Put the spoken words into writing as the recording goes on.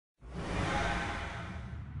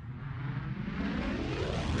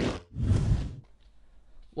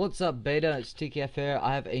What's up, Beta? It's TKF here.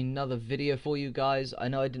 I have another video for you guys. I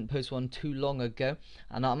know I didn't post one too long ago,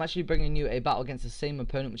 and I'm actually bringing you a battle against the same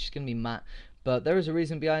opponent, which is going to be Matt. But there is a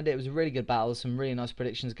reason behind it. It was a really good battle, some really nice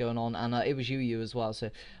predictions going on, and it was you as well. So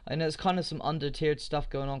I know there's kind of some under-tiered stuff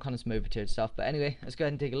going on, kind of some over-tiered stuff. But anyway, let's go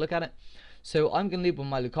ahead and take a look at it. So I'm going to lead with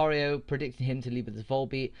my Lucario, predicting him to lead with his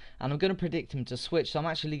Volbeat, and I'm going to predict him to switch. So I'm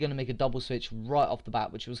actually going to make a double switch right off the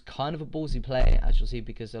bat, which was kind of a ballsy play, as you'll see,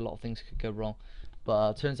 because a lot of things could go wrong.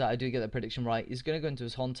 But turns out I do get the prediction right. He's going to go into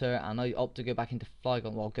his Haunter, and I opt to go back into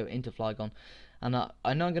Flygon. Well, go into Flygon. And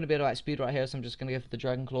I know I'm going to be able to outspeed right here, so I'm just going to go for the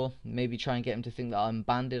Dragon Claw. Maybe try and get him to think that I'm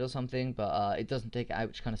banded or something, but it doesn't take it out,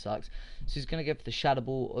 which kind of sucks. So he's going to go for the Shadow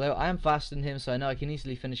Ball. Although I am faster than him, so I know I can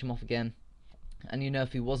easily finish him off again. And you know,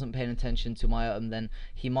 if he wasn't paying attention to my item, then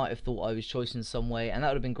he might have thought I was choice in some way, and that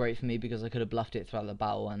would have been great for me because I could have bluffed it throughout the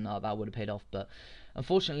battle, and that would have paid off. But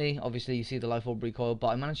unfortunately, obviously, you see the Life Orb recoil, but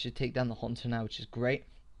I managed to take down the Haunter now, which is great.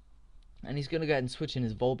 And he's going to go ahead and switch in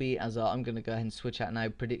his Volbeat, as I'm going to go ahead and switch out now,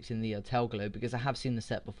 predicting the Tail Glow, because I have seen the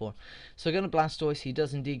set before. So I'm going to Blastoise. He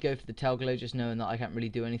does indeed go for the Tail Glow, just knowing that I can't really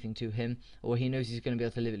do anything to him, or he knows he's going to be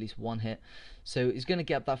able to live at least one hit. So he's going to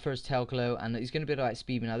get up that first Tail Glow, and he's going to be able to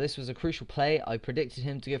outspeed me. Now this was a crucial play. I predicted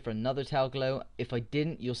him to go for another Tail Glow. If I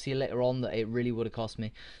didn't, you'll see later on that it really would have cost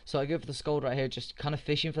me. So I go for the Scald right here, just kind of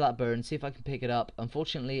fishing for that burn, see if I can pick it up.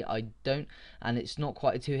 Unfortunately, I don't, and it's not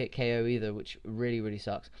quite a 2-hit KO either, which really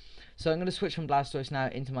sucks. So I'm going to switch from Blastoise now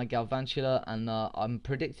into my Galvantula, and I'm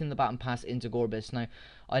predicting the Baton Pass into Gorebyss. Now,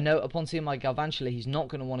 I know upon seeing my Galvantula, he's not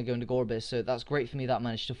going to want to go into Gorebyss, so that's great for me that I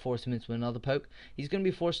managed to force him into another poke. He's going to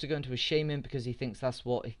be forced to go into a Shaman because he thinks that's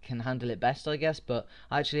what can handle it best, I guess, but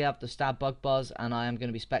I actually have the Stab Bug Buzz, and I am going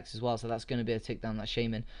to be Specs as well, so that's going to be able to take down that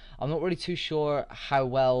Shaman. I'm not really too sure how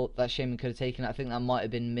well that Shaman could have taken it. I think that might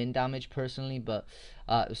have been min damage personally, but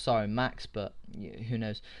sorry, max, but who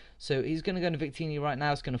knows. So he's going to go into Victini right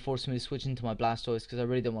now. It's going to force me to switch into my Blastoise because I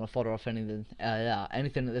really don't want to fodder off anything at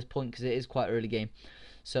this point because it is quite early game.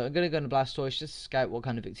 So I'm going to go into Blastoise just to scout what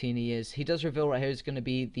kind of Victini he is. He does reveal right here it's going to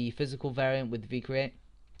be the physical variant with V-Create.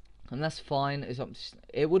 And that's fine.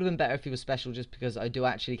 It would have been better if he was special, just because I do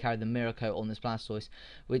actually carry the Mirror Coat on this Blastoise,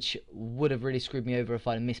 which would have really screwed me over if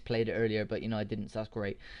I had misplayed it earlier, but you know I didn't, so that's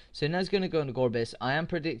great. So now he's going to go into Gorebyss. I am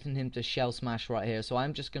predicting him to Shell Smash right here, so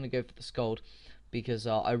I'm just going to go for the Scald, because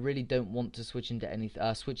I really don't want to switch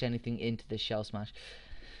anything into this Shell Smash.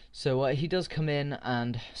 So he does come in,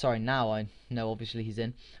 and sorry, now I know obviously he's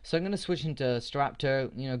in. So I'm going to switch into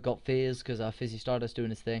Staraptor, you know, got Fizz, because Fizzy Stardust doing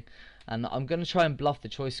his thing. And I'm going to try and bluff the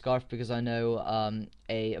Choice Scarf, because I know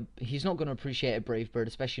he's not going to appreciate a Brave Bird,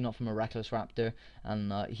 especially not from a Reckless Raptor.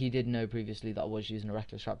 And he did know previously that I was using a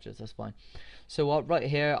Reckless Raptor, so that's fine. So right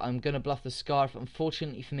here, I'm going to bluff the Scarf.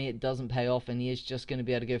 Unfortunately for me, it doesn't pay off, and he is just going to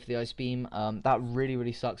be able to go for the Ice Beam. That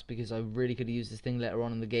really sucks, because I really could have used this thing later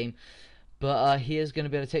on in the game. But he is going to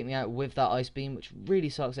be able to take me out with that Ice Beam, which really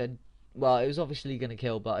sucks. Well, it was obviously going to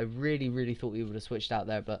kill, but I really thought he would have switched out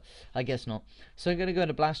there, but I guess not. So I'm going to go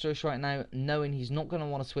into Blastoise right now, knowing he's not going to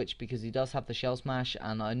want to switch because he does have the Shell Smash,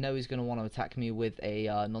 and I know he's going to want to attack me with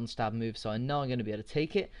a non-stab move, so I know I'm going to be able to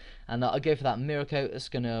take it. And I go for that Mirror Coat. It's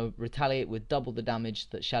going to retaliate with double the damage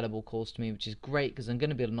that Shadow Ball caused to me, which is great because I'm going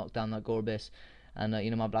to be able to knock down that Gorebyss. And you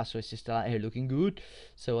know, my Blastoise is still out here looking good,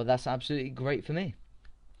 so that's absolutely great for me.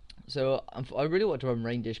 So I really want to run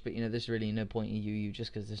Rain Dish, but you know there's really no point in UU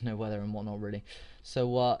just because there's no weather and whatnot really.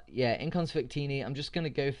 So yeah, in comes Victini. I'm just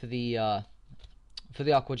gonna go for the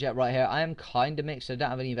Aqua Jet right here. I am kind of mixed. I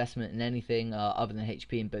don't have any investment in anything other than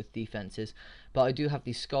HP in both defenses, but I do have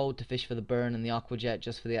the Scald to fish for the burn and the Aqua Jet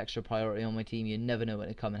just for the extra priority on my team. You never know when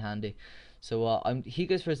it come in handy. So he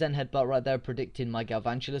goes for a Zen Headbutt right there, predicting my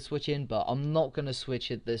Galvantula switch in, but I'm not going to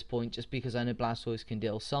switch at this point just because I know Blastoise can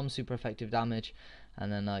deal some super effective damage,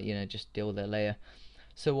 and then you know, just deal with it later.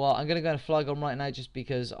 So I'm going to go into Flygon right now just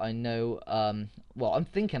because I know, well, I'm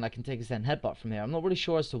thinking I can take a Zen Headbutt from here. I'm not really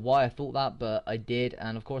sure as to why I thought that, but I did,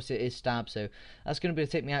 and of course it is Stab, so that's going to be able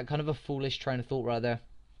to take me out. Kind of a foolish train of thought right there.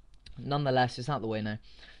 Nonetheless, it's out the way now.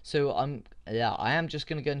 So I am just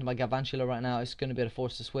going to go into my Galvantula right now. It's going to be able to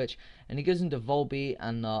force the switch, and he goes into Volbeat,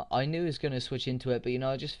 and I knew he was going to switch into it, but you know,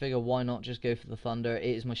 I just figure why not just go for the Thunder.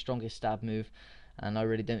 It is my strongest stab move, and I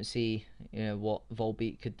really don't see, you know, what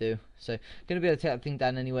Volbeat could do. So going to be able to take that thing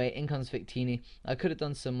down anyway. In comes Victini. I could have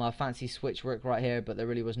done some fancy switch work right here, but there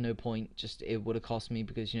really was no point. Just it would have cost me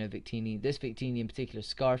because, you know, this Victini in particular is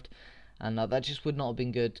scarfed. And that just would not have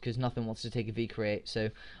been good because nothing wants to take a V-Create.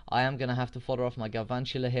 So I am going to have to fodder off my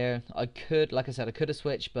Galvantula here. I could, like I said, I could have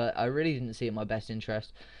switched, but I really didn't see it in my best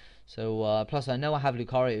interest. So plus I know I have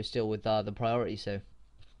Lucario still with the priority, so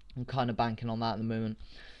I'm kind of banking on that at the moment.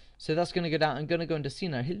 So that's going to go down. I'm going to go into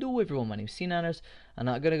Cena. Hello everyone, my name is Cena, and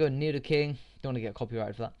I'm going to go near the king. Don't want to get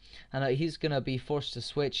copyrighted for that. And he's going to be forced to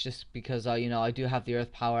switch just because you know, I do have the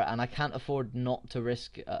earth power and I can't afford not to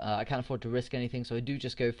risk. I can't afford to risk anything, so I do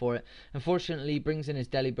just go for it. Unfortunately, he brings in his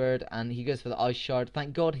Delibird and he goes for the ice shard.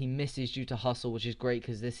 Thank God he misses due to hustle, which is great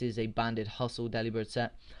because this is a banded hustle Delibird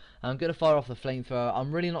set. I'm going to fire off the flamethrower.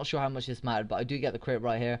 I'm really not sure how much this mattered, but I do get the crit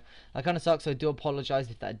right here. That kind of sucks. I do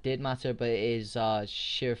apologize if that did matter, but it is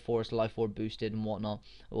sheer force, life orb boosted and whatnot,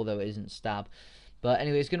 although it isn't stab. But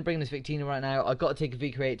anyway, he's going to bring this Victina right now. I've got to take a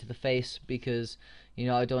V-Create to the face because, you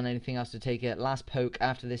know, I don't want anything else to take it. Last poke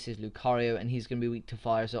after this is Lucario, and he's going to be weak to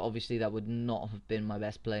fire, so obviously that would not have been my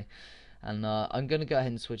best play. And I'm going to go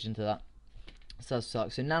ahead and switch into that. So that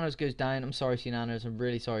sucks. So Nanos goes down. I'm sorry, Nanos. I'm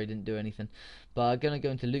really sorry I didn't do anything. But I'm going to go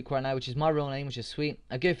into Luke right now, which is my real name, which is sweet.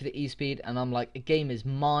 I go for the E-Speed, and I'm like, a game is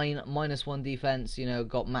mine. -1 defense, you know,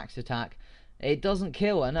 got max attack. It doesn't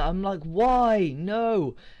kill, and I'm like, why?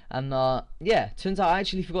 No. And yeah, turns out I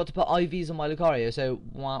actually forgot to put IVs on my Lucario, so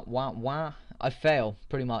I fail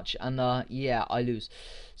pretty much, and yeah, I lose.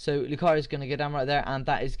 So Lucario's going to go down right there, and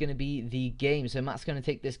that is going to be the game. So Matt's going to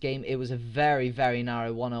take this game. It was a very, very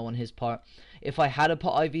narrow 1-0 on his part. If I had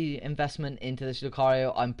put IV investment into this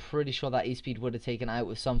Lucario, I'm pretty sure that E-Speed would have taken out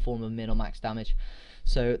with some form of min or max damage.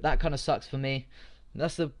 So that kind of sucks for me.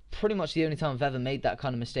 That's pretty much the only time I've ever made that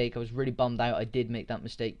kind of mistake. I was really bummed out I did make that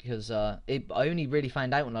mistake because I only really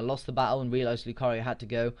found out when I lost the battle and realised Lucario had to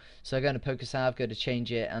go. So I go into Pokesav, go to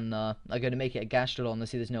change it, and I go to make it a Gastrodon. I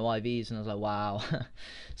see there's no IVs, and I was like, wow.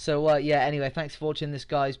 So yeah, anyway, thanks for watching this,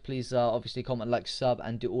 guys. Please obviously comment, like, sub,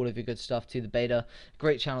 and do all of your good stuff to the beta.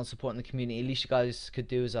 Great channel supporting the community. At least you guys could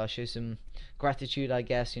do is show some gratitude, I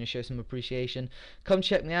guess, you know, show some appreciation. Come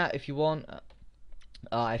check me out if you want.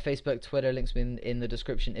 Facebook, Twitter, links in the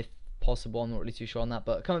description if possible. I'm not really too sure on that,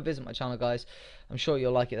 but come and visit my channel, guys. I'm sure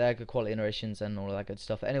you'll like it there. Good quality narrations and all of that good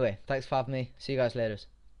stuff. Anyway, thanks for having me. See you guys later.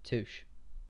 Touche.